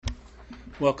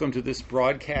Welcome to this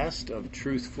broadcast of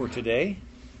Truth for Today.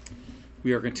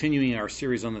 We are continuing our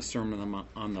series on the Sermon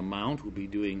on the Mount. We'll be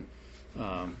doing,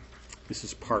 this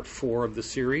is part 4 of the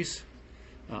series.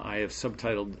 I have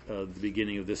subtitled the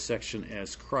beginning of this section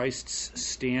as Christ's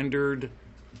Standard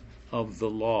of the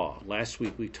Law. Last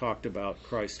week we talked about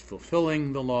Christ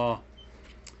fulfilling the law.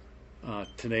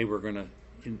 Today we're going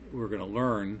to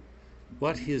learn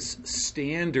what his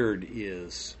standard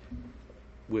is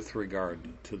with regard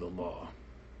to the law.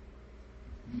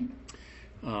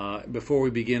 Before we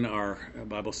begin our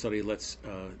Bible study, let's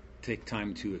take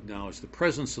time to acknowledge the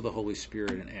presence of the Holy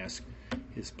Spirit and ask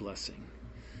his blessing.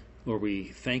 Lord, we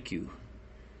thank you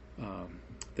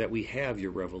that we have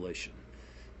your revelation,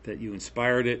 that you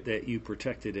inspired it, that you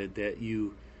protected it, that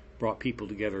you brought people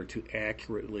together to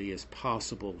accurately as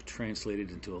possible translate it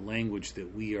into a language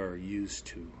that we are used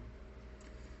to.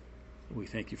 We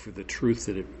thank you for the truth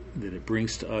that it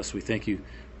brings to us. We thank you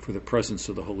for the presence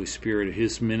of the Holy Spirit,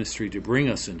 his ministry to bring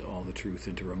us into all the truth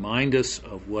and to remind us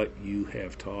of what you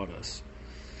have taught us.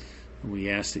 And we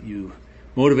ask that you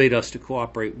motivate us to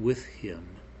cooperate with him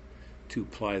to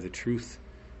apply the truth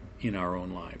in our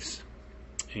own lives.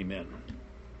 Amen.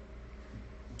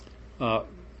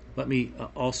 Let me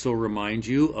also remind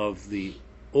you of the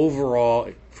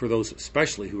overall, for those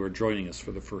especially who are joining us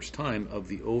for the first time, of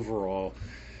the overall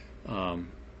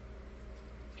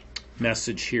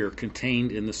message here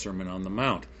contained in the Sermon on the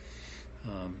Mount.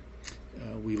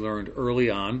 We learned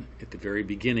early on, at the very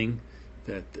beginning,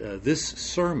 that this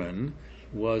sermon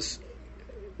was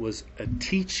a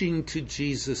teaching to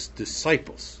Jesus'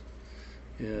 disciples.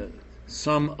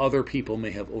 Some other people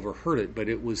may have overheard it, but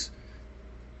it was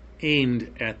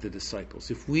aimed at the disciples.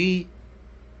 If we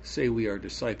say we are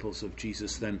disciples of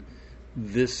Jesus, then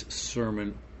this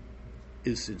sermon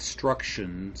is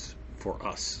instructions for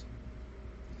us.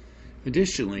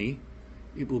 Additionally,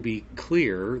 it will be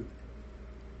clear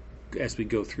as we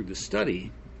go through the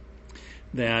study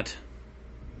that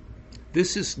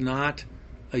this is not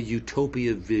a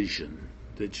utopia vision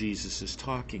that Jesus is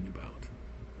talking about,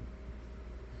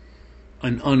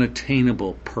 an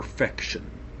unattainable perfection.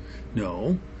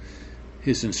 No,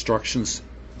 his instructions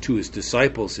to his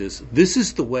disciples is, this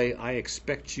is the way I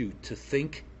expect you to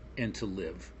think and to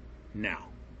live now.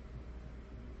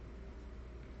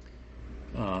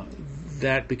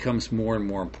 That becomes more and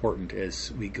more important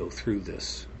as we go through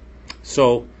this.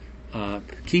 So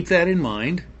keep that in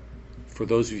mind for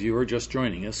those of you who are just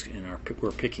joining us, and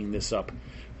we're picking this up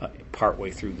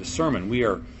partway through the sermon. We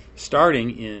are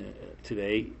starting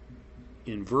today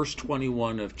in verse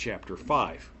 21 of chapter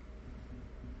 5.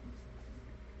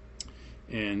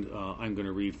 And I'm going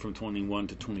to read from 21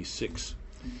 to 26.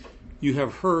 You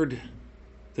have heard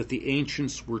that the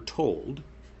ancients were told,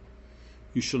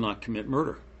 you shall not commit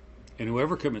murder, and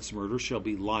whoever commits murder shall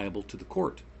be liable to the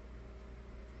court.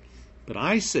 But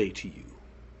I say to you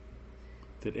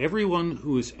that everyone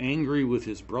who is angry with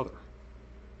his brother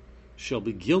shall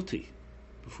be guilty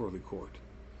before the court,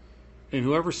 and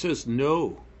whoever says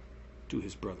no to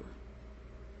his brother,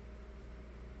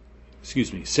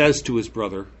 says to his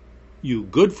brother, you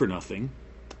good for nothing,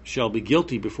 shall be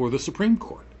guilty before the Supreme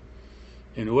Court.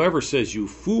 And whoever says, you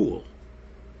fool,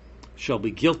 shall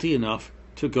be guilty enough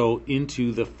to go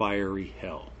into the fiery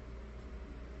hell.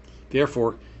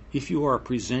 Therefore, if you are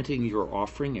presenting your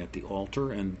offering at the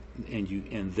altar and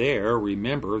there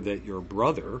remember that your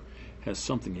brother has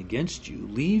something against you,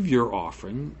 leave your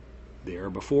offering there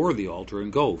before the altar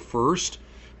and go. First,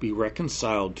 be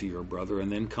reconciled to your brother,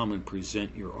 and then come and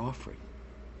present your offering.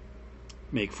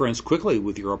 Make friends quickly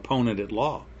with your opponent at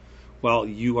law, while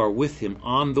you are with him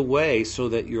on the way, so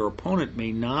that your opponent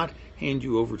may not hand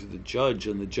you over to the judge,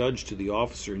 and the judge to the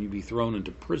officer, and you be thrown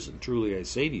into prison. Truly I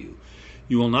say to you,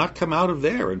 you will not come out of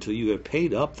there until you have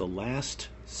paid up the last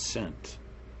cent.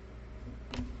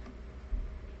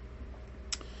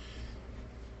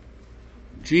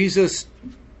 Jesus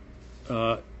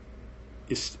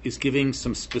is giving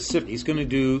some specific. He's going to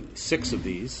do 6 of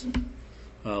these.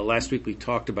 Last week we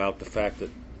talked about the fact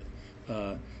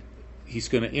that he's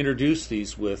going to introduce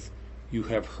these with, you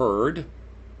have heard,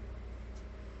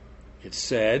 it's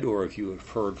said, or if you have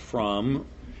heard from,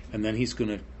 and then he's going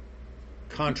to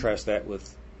contrast that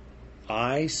with,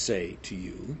 I say to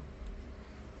you,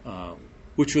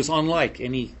 which was unlike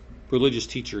any religious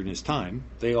teacher in his time.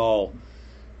 They all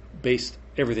based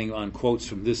everything on quotes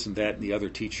from this and that and the other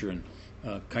teacher, and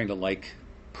kind of like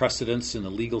precedents in the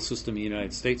legal system of the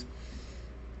United States.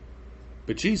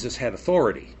 But Jesus had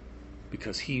authority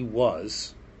because he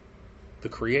was the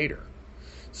creator.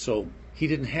 So he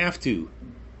didn't have to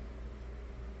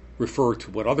refer to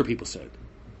what other people said.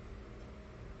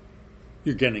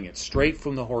 You're getting it straight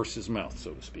from the horse's mouth,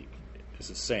 so to speak, is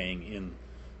a saying in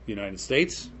the United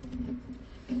States.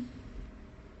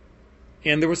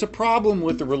 And there was a problem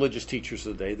with the religious teachers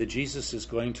of the day that Jesus is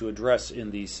going to address in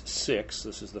these 6.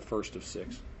 This is the first of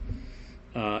 6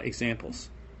 examples.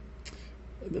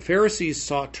 The Pharisees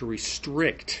sought to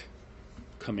restrict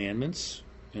commandments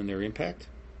and their impact,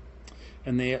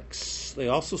 and they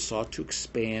also sought to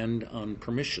expand on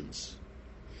permissions.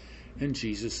 And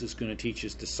Jesus is going to teach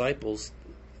his disciples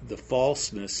the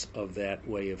falseness of that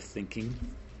way of thinking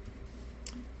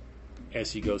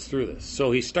as he goes through this.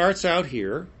 So he starts out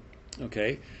here.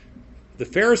 Okay, the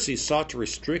Pharisees sought to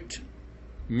restrict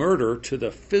murder to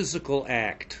the physical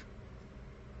act.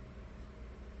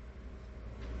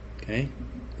 Okay,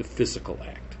 the physical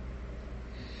act.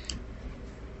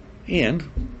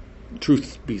 And,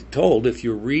 truth be told, if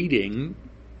you're reading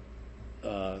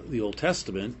the Old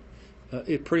Testament,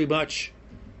 it pretty much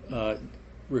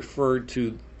referred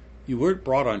to, you weren't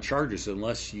brought on charges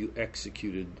unless you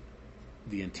executed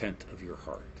the intent of your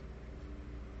heart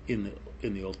in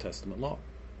the Old Testament law,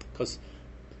 because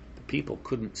the people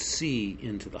couldn't see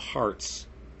into the hearts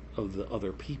of the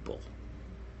other people,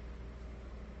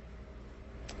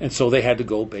 and so they had to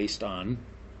go based on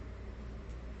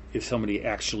if somebody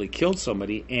actually killed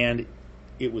somebody, and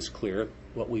it was clear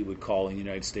what we would call in the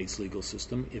United States legal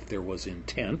system, if there was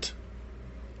intent,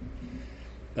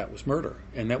 that was murder,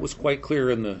 and that was quite clear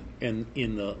in the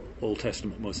Old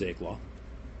Testament Mosaic law.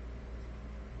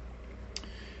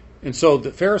 And so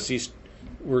the Pharisees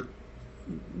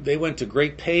went to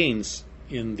great pains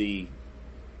in the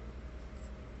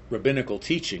rabbinical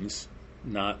teachings,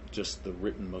 not just the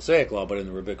written Mosaic law, but in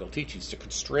the rabbinical teachings, to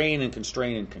constrain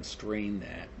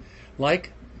that,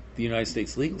 like the United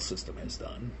States legal system has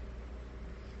done.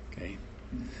 Okay,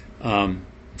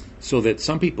 so that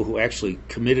some people who actually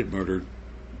committed murder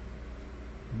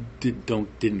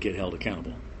didn't get held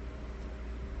accountable.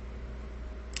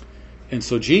 And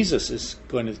so Jesus is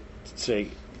going to say,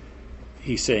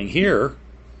 he's saying here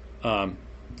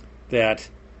that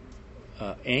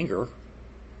anger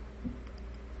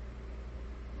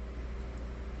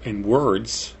and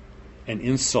words and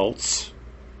insults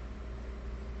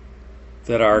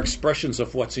that are expressions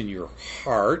of what's in your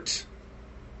heart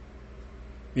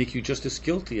make you just as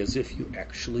guilty as if you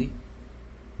actually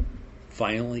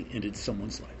violently ended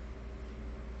someone's life.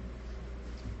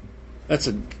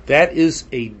 That is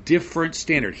a different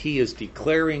standard. He is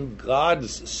declaring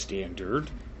God's standard.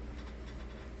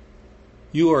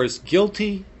 You are as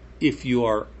guilty if you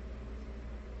are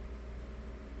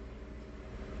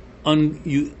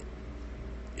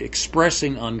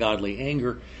expressing ungodly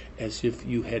anger as if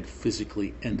you had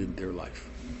physically ended their life.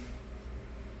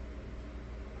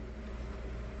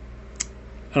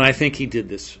 And I think he did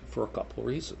this for a couple of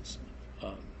reasons.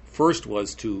 First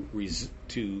was to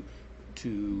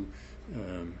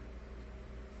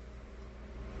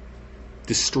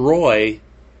destroy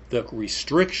the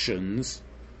restrictions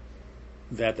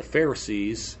that the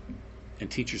Pharisees and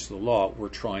teachers of the law were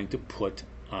trying to put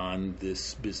on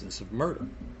this business of murder.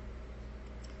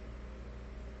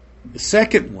 The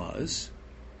second was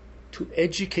to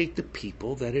educate the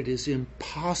people that it is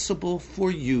impossible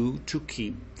for you to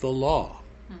keep the law.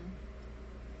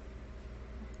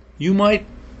 You might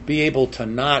be able to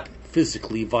not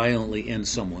physically, violently end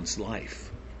someone's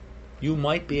life. You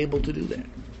might be able to do that.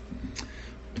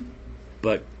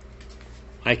 But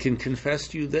I can confess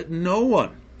to you that no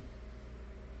one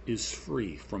is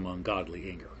free from ungodly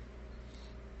anger.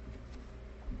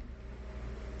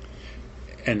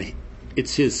 And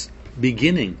it's his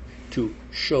beginning to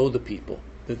show the people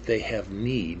that they have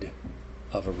need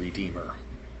of a Redeemer.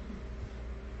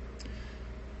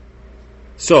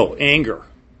 So, anger.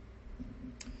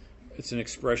 It's an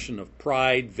expression of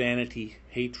pride, vanity,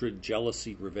 hatred,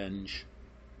 jealousy, revenge,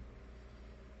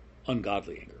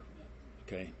 ungodly anger.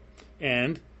 Okay?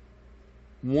 And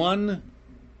one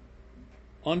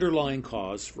underlying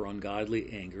cause for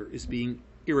ungodly anger is being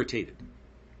irritated.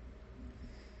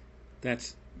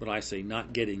 That's what I say,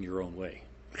 not getting your own way.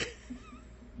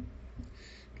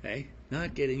 Okay?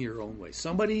 Not getting your own way.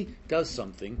 Somebody does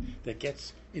something that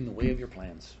gets in the way of your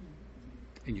plans.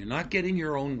 And you're not getting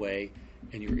your own way,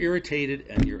 and you're irritated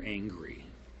and you're angry.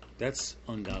 That's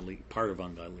part of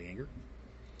ungodly anger.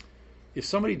 If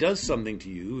somebody does something to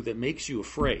you that makes you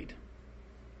afraid,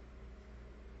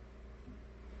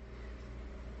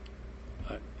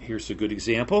 here's a good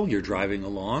example. You're driving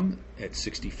along at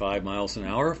 65 miles an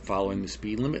hour, following the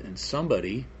speed limit, and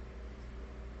somebody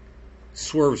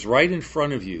swerves right in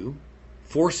front of you,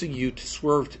 forcing you to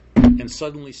swerve and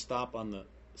suddenly stop on the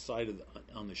side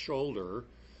on the shoulder,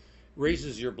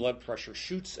 raises your blood pressure,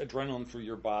 shoots adrenaline through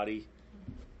your body,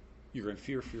 You're in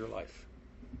fear for your life.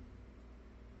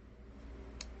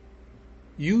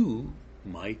 You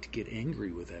might get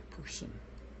angry with that person.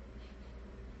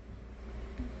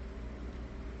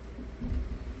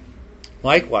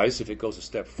 Likewise, if it goes a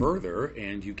step further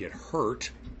and you get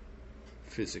hurt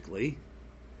physically,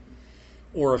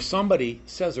 or if somebody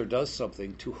says or does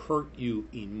something to hurt you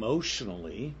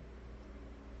emotionally,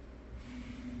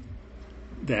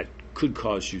 that could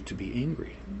cause you to be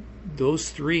angry. Those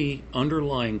three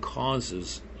underlying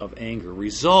causes of anger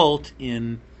result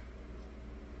in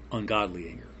ungodly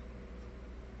anger.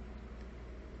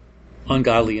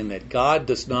 Ungodly in that God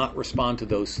does not respond to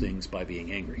those things by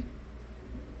being angry.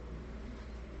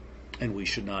 And we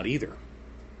should not either,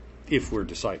 if we're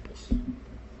disciples.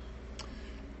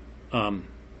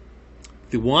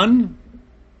 The one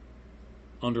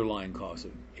underlying cause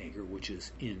of anger, which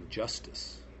is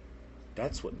injustice,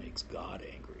 that's what makes God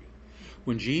angry.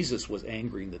 When Jesus was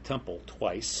angry in the temple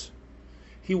twice,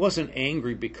 he wasn't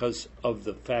angry because of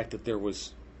the fact that there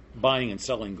was buying and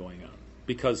selling going on,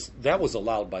 because that was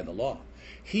allowed by the law.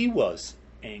 He was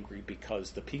angry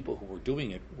because the people who were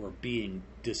doing it were being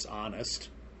dishonest,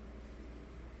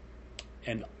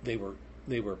 and they were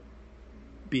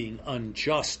being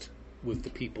unjust with the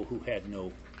people who had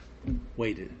no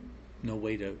way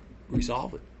to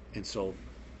resolve it. And so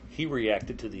he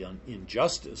reacted to the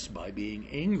injustice by being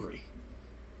angry.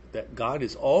 That God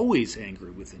is always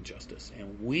angry with injustice,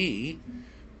 and we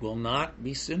will not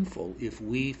be sinful if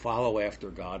we follow after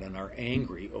God and are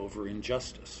angry over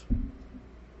injustice.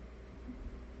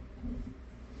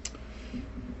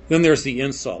 Then there's the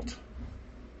insult.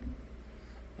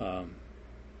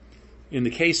 In the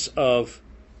case of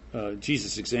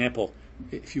Jesus' example,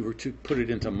 if you were to put it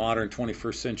into modern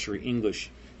 21st century English,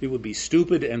 it would be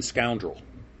stupid and scoundrel.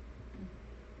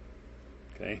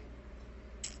 Okay?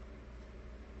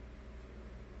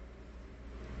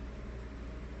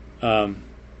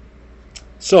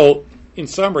 So, in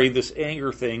summary, this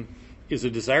anger thing is a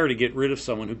desire to get rid of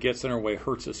someone who gets in our way,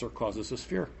 hurts us, or causes us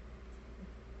fear.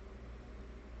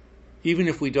 Even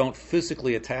if we don't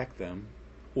physically attack them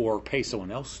or pay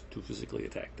someone else to physically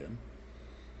attack them,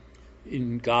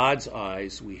 in God's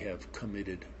eyes, we have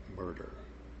committed murder.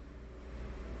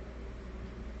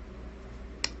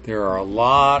 There are a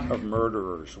lot of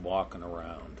murderers walking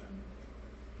around.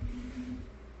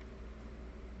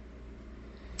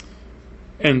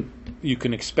 And you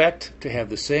can expect to have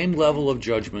the same level of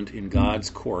judgment in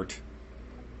God's court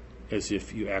as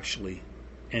if you actually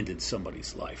ended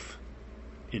somebody's life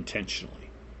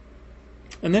intentionally.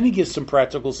 And then he gives some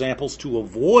practical examples to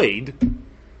avoid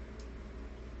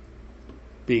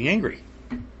being angry.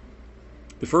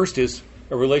 The first is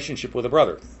a relationship with a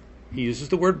brother. He uses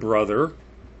the word brother,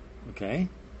 okay,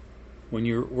 when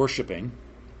you're worshiping.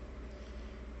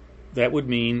 That would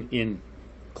mean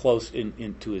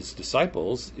into his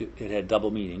disciples, it had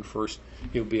double meaning. First,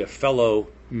 it would be a fellow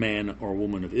man or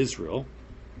woman of Israel,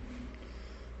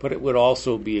 but it would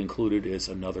also be included as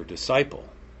another disciple.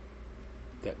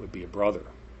 That would be a brother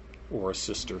or a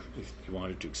sister, if you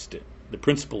wanted to extend. The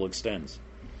principle extends.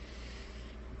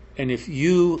 And if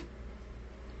you,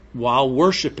 while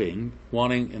worshiping,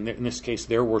 wanting, in this case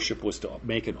their worship was to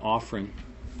make an offering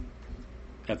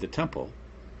at the temple,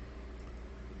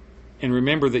 and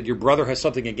remember that your brother has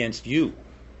something against you.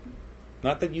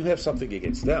 Not that you have something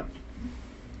against them,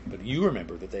 but you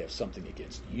remember that they have something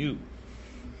against you.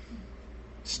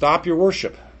 Stop your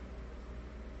worship.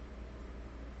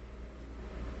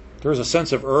 There's a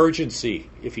sense of urgency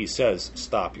if he says,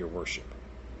 stop your worship.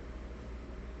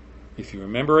 If you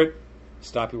remember it,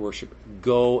 stop your worship.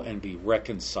 Go and be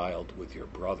reconciled with your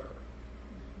brother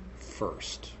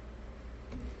first.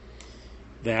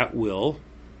 That will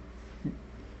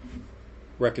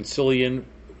reconciliation,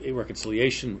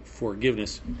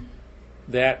 forgiveness,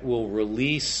 that will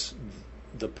release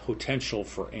the potential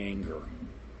for anger.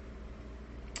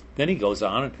 Then he goes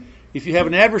on, if you have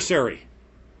an adversary,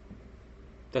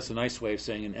 that's a nice way of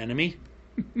saying an enemy.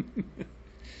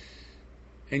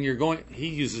 And he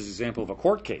uses the example of a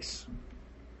court case.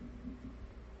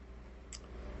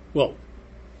 Well,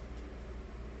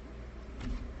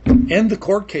 end the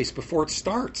court case before it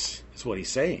starts, is what he's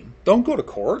saying. Don't go to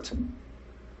court.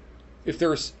 If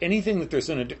there's anything that there's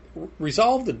going to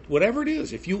resolve whatever it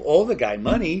is. If you owe the guy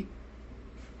money,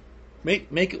 make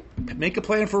a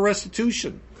plan for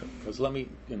restitution. Because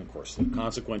and of course, the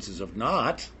consequences of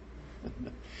not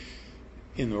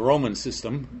in the Roman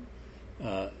system,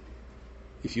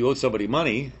 if you owed somebody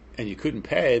money and you couldn't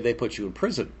pay, they put you in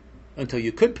prison until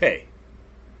you could pay.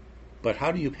 But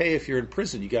how do you pay if you're in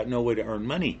prison? You got no way to earn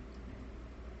money.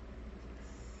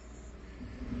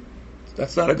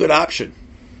 That's not a good option.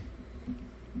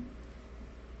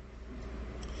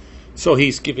 So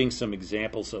he's giving some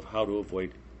examples of how to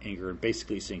avoid anger and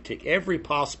basically saying take every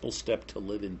possible step to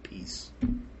live in peace.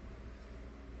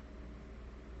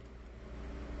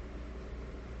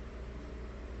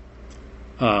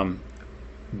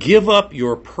 Give up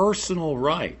your personal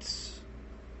rights.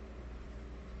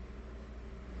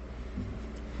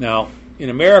 Now, in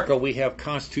America, we have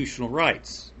constitutional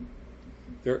rights.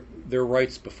 They're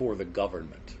rights before the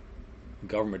government. The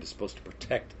government is supposed to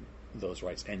protect those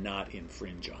rights and not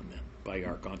infringe on them by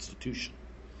our Constitution.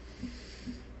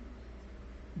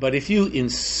 But if you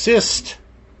insist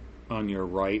on your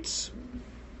rights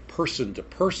person to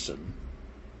person,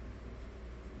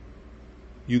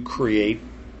 you create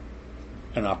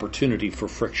an opportunity for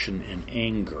friction and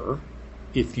anger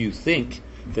if you think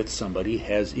that somebody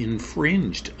has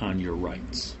infringed on your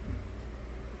rights.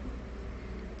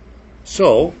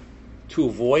 So, to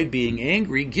avoid being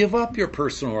angry, give up your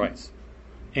personal rights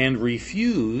and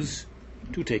refuse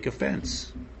to take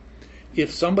offense.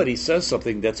 If somebody says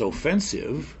something that's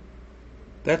offensive,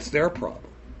 that's their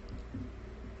problem.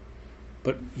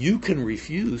 But you can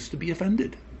refuse to be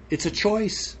offended. It's a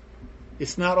choice.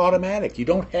 It's not automatic. You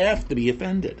don't have to be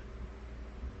offended.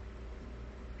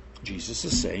 Jesus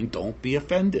is saying, don't be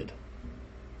offended.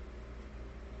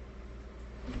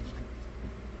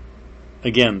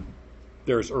 Again,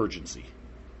 there's urgency.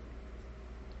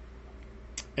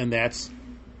 And that's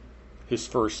his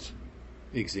first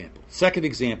example. Second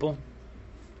example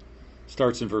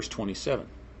starts in verse 27.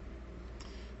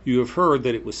 You have heard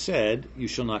that it was said, you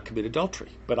shall not commit adultery.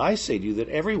 But I say to you that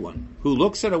everyone who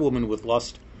looks at a woman with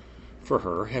lust for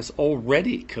her has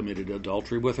already committed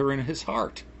adultery with her in his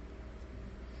heart.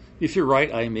 If your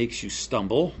right eye makes you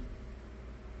stumble,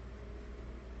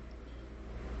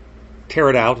 tear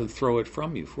it out and throw it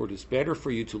from you, for it is better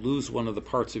for you to lose one of the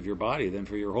parts of your body than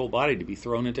for your whole body to be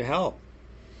thrown into hell.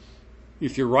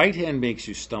 If your right hand makes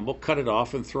you stumble, cut it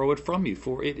off and throw it from you,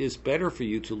 for it is better for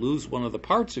you to lose one of the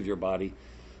parts of your body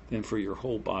than for your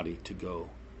whole body to go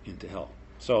into hell.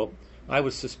 So I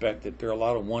would suspect that there are a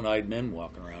lot of one-eyed men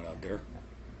walking around out there.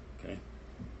 Okay?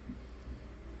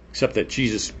 Except that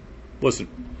Jesus wasn't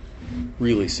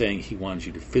really saying he wanted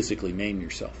you to physically maim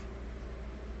yourself.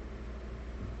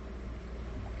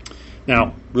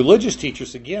 Now, religious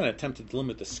teachers again attempted to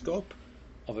limit the scope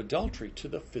of adultery to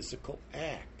the physical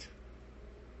act.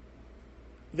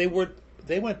 They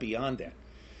went beyond that.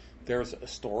 There's a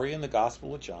story in the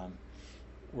Gospel of John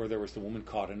where there was the woman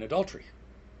caught in adultery.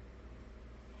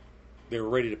 They were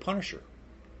ready to punish her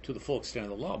to the full extent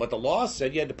of the law. But the law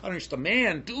said you had to punish the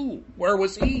man too. Where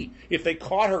was he? If they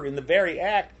caught her in the very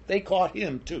act, they caught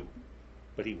him too.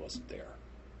 But he wasn't there.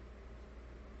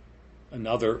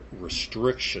 Another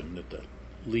restriction that the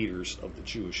leaders of the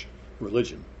Jewish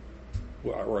religion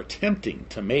were attempting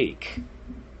to make.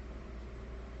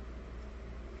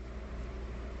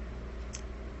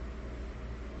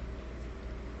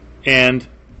 And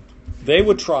they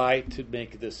would try to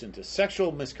make this into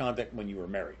sexual misconduct when you were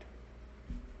married.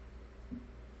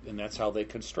 And that's how they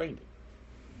constrained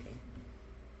it. Okay.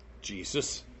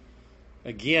 Jesus,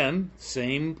 again,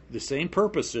 the same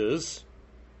purposes.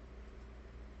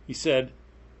 He said,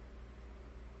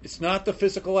 it's not the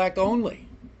physical act only.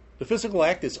 The physical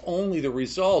act is only the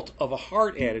result of a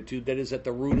heart attitude that is at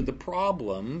the root of the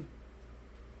problem.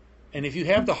 And if you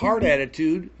have the heart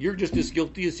attitude, you're just as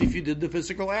guilty as if you did the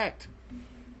physical act.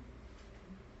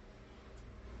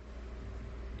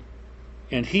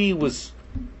 And he was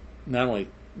not only,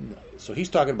 so he's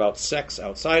talking about sex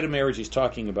outside of marriage, he's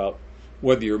talking about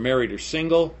whether you're married or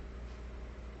single,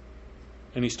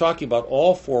 and he's talking about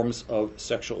all forms of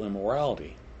sexual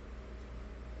immorality.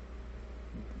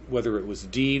 Whether it was a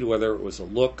deed, whether it was a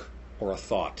look or a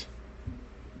thought,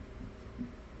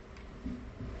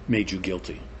 made you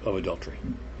guilty of adultery.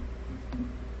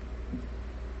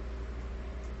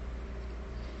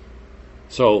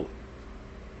 So,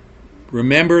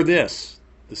 remember this.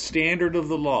 The standard of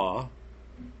the law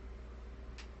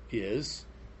is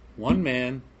one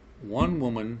man, one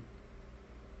woman,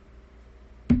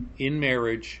 in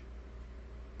marriage,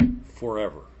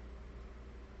 forever.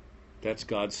 That's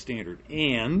God's standard.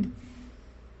 And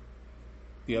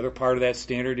the other part of that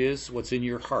standard is what's in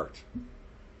your heart.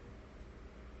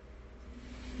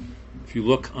 If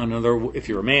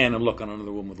you're a man and look on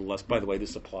another woman with lust, by the way,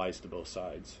 this applies to both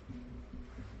sides.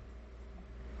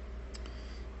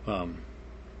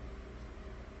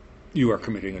 You are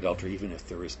committing adultery even if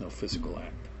there is no physical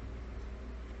act.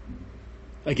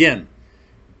 Again,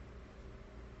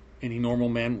 any normal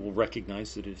man will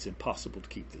recognize that it's impossible to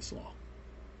keep this law.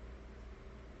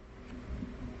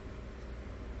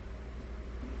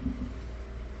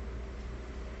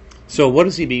 So what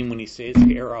does he mean when he says,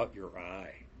 tear out your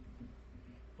eye?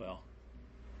 Well,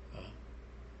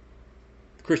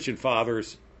 the Christian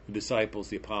fathers, the disciples,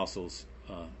 the apostles,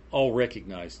 all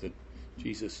recognized that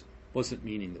Jesus wasn't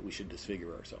meaning that we should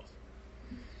disfigure ourselves.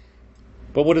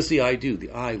 But what does the eye do?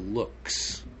 The eye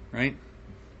looks, right?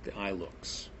 The eye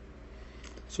looks.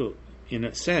 So, in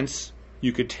a sense,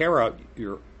 you could tear out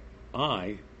your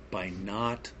eye by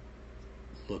not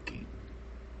looking.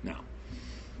 Now,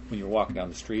 when you're walking down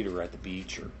the street or at the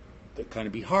beach, or that kind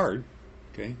of be hard,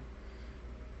 okay?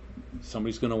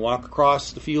 Somebody's going to walk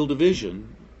across the field of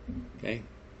vision, okay?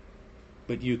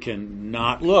 But you can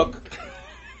not look.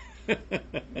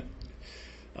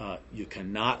 You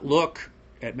cannot look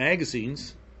at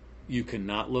magazines. You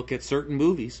cannot look at certain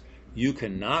movies. You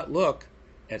cannot look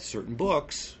at certain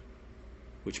books,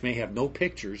 which may have no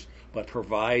pictures, but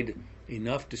provide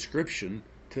enough description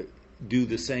to do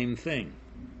the same thing.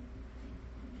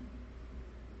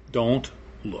 Don't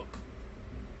look.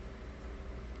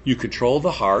 You control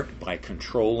the heart by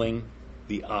controlling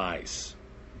the eyes.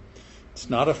 It's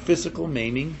not a physical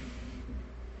maiming,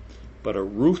 but a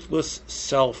ruthless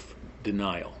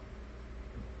self-denial.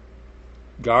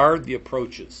 Guard the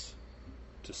approaches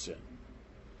to sin.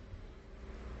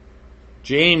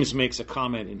 James makes a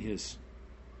comment in his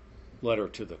letter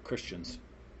to the Christians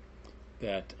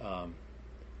that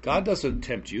God doesn't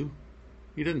tempt you.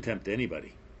 He doesn't tempt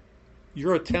anybody.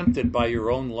 You're tempted by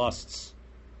your own lusts.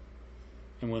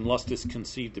 And when lust is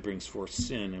conceived, it brings forth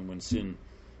sin. And when sin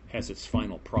has its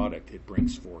final product, it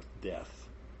brings forth death.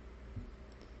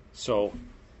 So,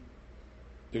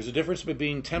 there's a difference between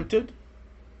being tempted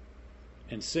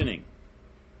and sinning.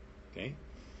 Okay?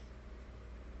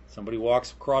 Somebody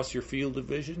walks across your field of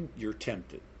vision, you're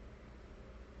tempted.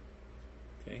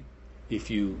 Okay? If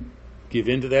you give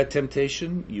in to that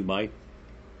temptation, you might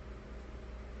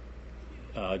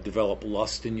develop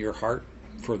lust in your heart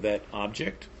for that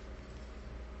object.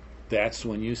 That's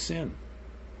when you sin.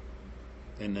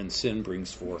 And then sin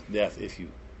brings forth death if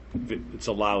it's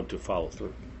allowed to follow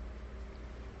through.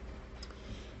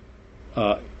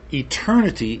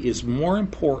 Eternity is more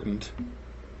important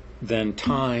than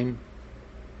time,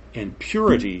 and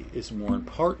purity is more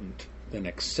important than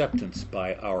acceptance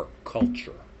by our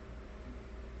culture.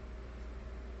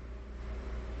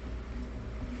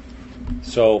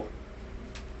 So,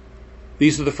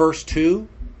 these are the first two.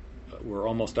 We're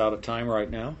almost out of time right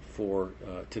now for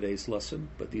today's lesson,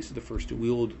 but these are the first two.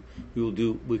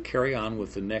 We'll carry on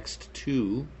with the next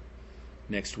two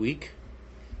next week.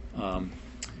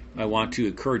 I want to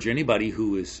encourage anybody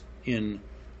who is in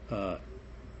the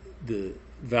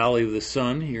Valley of the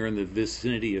Sun here in the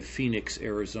vicinity of Phoenix,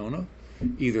 Arizona,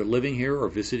 either living here or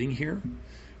visiting here.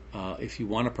 If you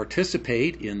want to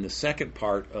participate in the second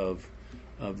part of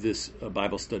this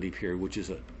Bible study period, which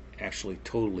is actually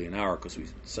totally an hour because we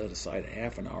set aside a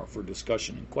half an hour for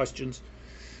discussion and questions,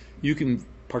 you can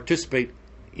participate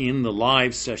in the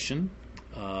live session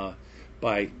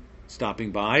by stopping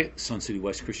by Sun City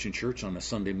West Christian Church on a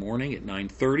Sunday morning at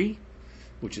 9:30,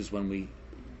 which is when we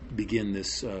begin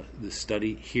this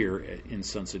study here in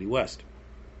Sun City West.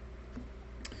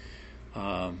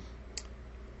 There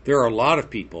are a lot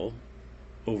of people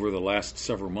over the last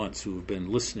several months who have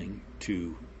been listening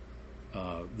to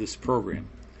this program.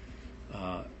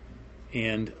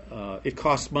 And it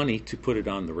costs money to put it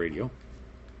on the radio.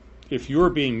 If you're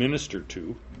being ministered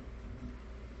to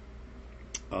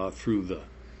through the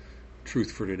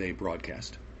Truth for Today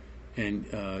broadcast, and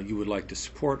you would like to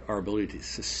support our ability to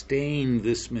sustain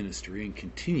this ministry and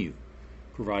continue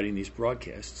providing these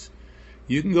broadcasts,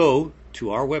 you can go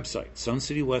to our website, Sun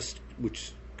City West,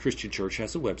 which Christian Church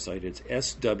has a website. It's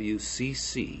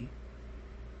SWCC.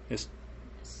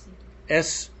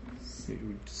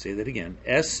 Say that again,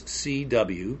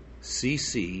 scwcc.org.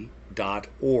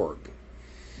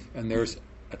 And there's,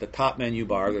 at the top menu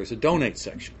bar, there's a donate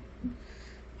section.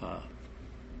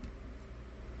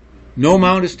 No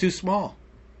amount is too small.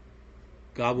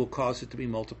 God will cause it to be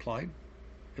multiplied,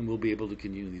 and we'll be able to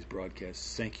continue these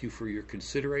broadcasts. Thank you for your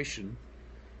consideration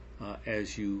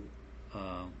as you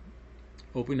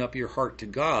open up your heart to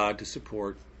God to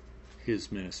support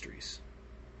His ministries.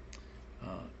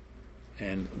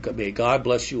 And may God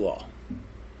bless you all.